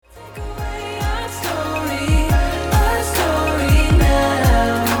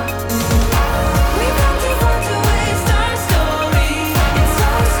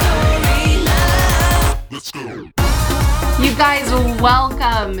guys,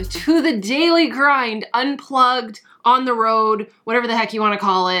 welcome to the Daily Grind, unplugged, on the road, whatever the heck you want to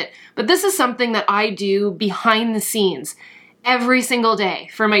call it. But this is something that I do behind the scenes every single day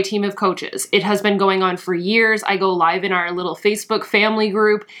for my team of coaches. It has been going on for years. I go live in our little Facebook family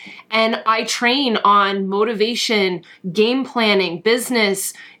group and I train on motivation, game planning,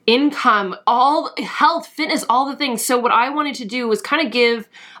 business, income, all health, fitness, all the things. So what I wanted to do was kind of give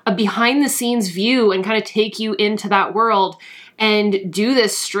a behind the scenes view and kind of take you into that world and do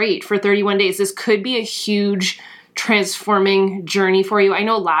this straight for 31 days. This could be a huge transforming journey for you. I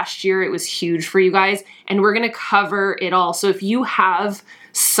know last year it was huge for you guys, and we're going to cover it all. So if you have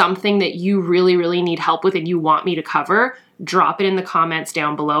something that you really need help with and you want me to cover, drop it in the comments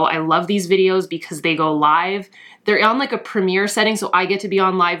down below. I love these videos because they go live. They're on like a premiere setting, so I get to be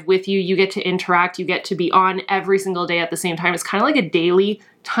on live with you. You get to interact. You get to be on every single day at the same time. It's kind of like a daily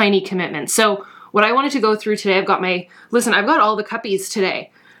tiny commitment. So what I wanted to go through today, I've got all the cuppies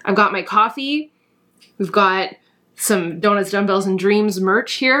today. I've got my coffee. We've got some Donuts, Dumbbells, and Dreams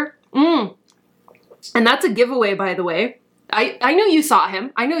merch here. And that's a giveaway, by the way. I know you saw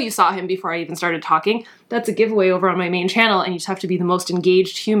him. I know you saw him before I even started talking. That's a giveaway over on my main channel, and you just have to be the most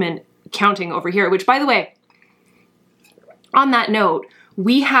engaged human counting over here, which, by the way, on that note,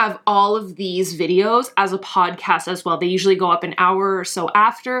 we have all of these videos as a podcast as well. They usually go up an hour or so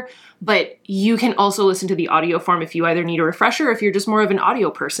after, but you can also listen to the audio form if you either need a refresher or if you're just more of an audio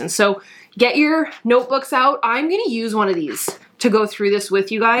person. So get your notebooks out. I'm going to use one of these to go through this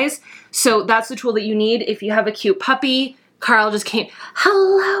with you guys. So that's the tool that you need. If you have a cute puppy, Carl just came.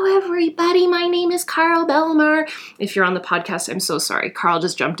 Hello, everybody. My name is Carl Belmar. If you're on the podcast, I'm so sorry. Carl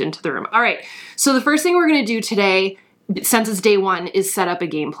just jumped into the room. All right. So the first thing we're going to do today, since it's day one, is set up a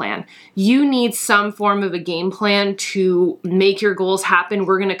game plan. You need some form of a game plan to make your goals happen.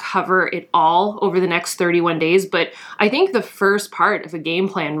 We're going to cover it all over the next 31 days. But I think the first part of a game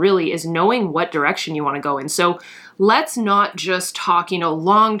plan really is knowing what direction you want to go in. So let's not just talk,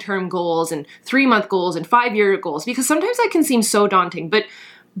 long-term goals and 3-month goals and 5-year goals, because sometimes that can seem so daunting. But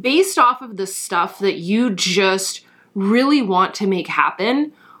based off of the stuff that you just really want to make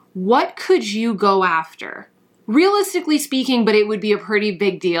happen, what could you go after? Realistically speaking, but it would be a pretty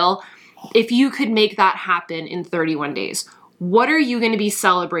big deal if you could make that happen in 31 days. What are you going to be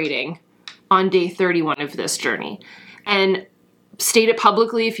celebrating on day 31 of this journey? And state it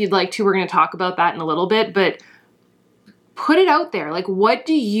publicly if you'd like to. We're going to talk about that in a little bit, but put it out there. Like, what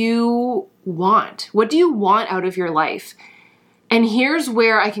do you want? What do you want out of your life? And here's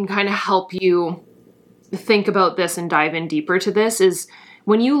where I can kind of help you think about this and dive in deeper to this is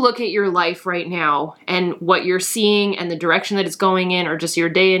when you look at your life right now and what you're seeing and the direction that it's going in, or just your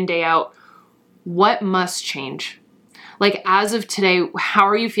day in, day out, what must change? Like, as of today, how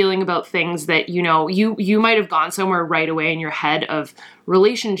are you feeling about things that, you might have gone somewhere right away in your head of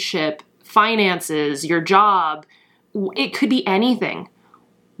relationship, finances, your job. It could be anything.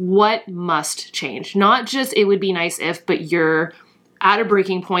 What must change? Not just it would be nice if, but you're at a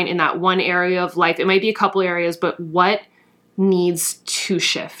breaking point in that one area of life. It might be a couple areas, but what needs to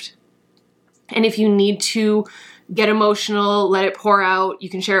shift? And if you need to get emotional, let it pour out, you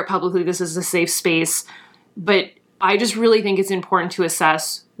can share it publicly. This is a safe space. But I just really think it's important to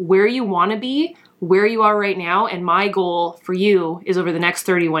assess where you want to be, where you are right now. And my goal for you is over the next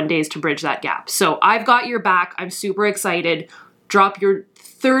 31 days to bridge that gap. So I've got your back. I'm super excited. Drop your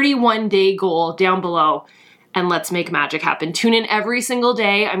 31-day goal down below and let's make magic happen. Tune in every single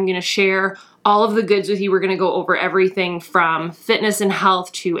day. I'm going to share all of the goods with you. We're going to go over everything from fitness and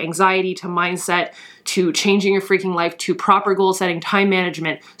health to anxiety to mindset to changing your freaking life to proper goal setting, time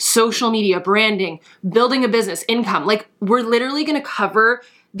management, social media, branding, building a business, income. Like, we're literally going to cover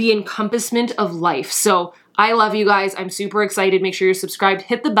the encompassment of life. So I love you guys. I'm super excited. Make sure you're subscribed.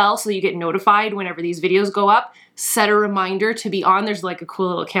 Hit the bell so you get notified whenever these videos go up. Set a reminder to be on. There's like a cool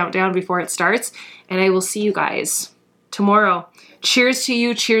little countdown before it starts. And I will see you guys tomorrow. Cheers to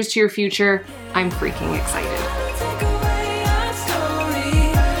you. Cheers to your future. I'm freaking excited.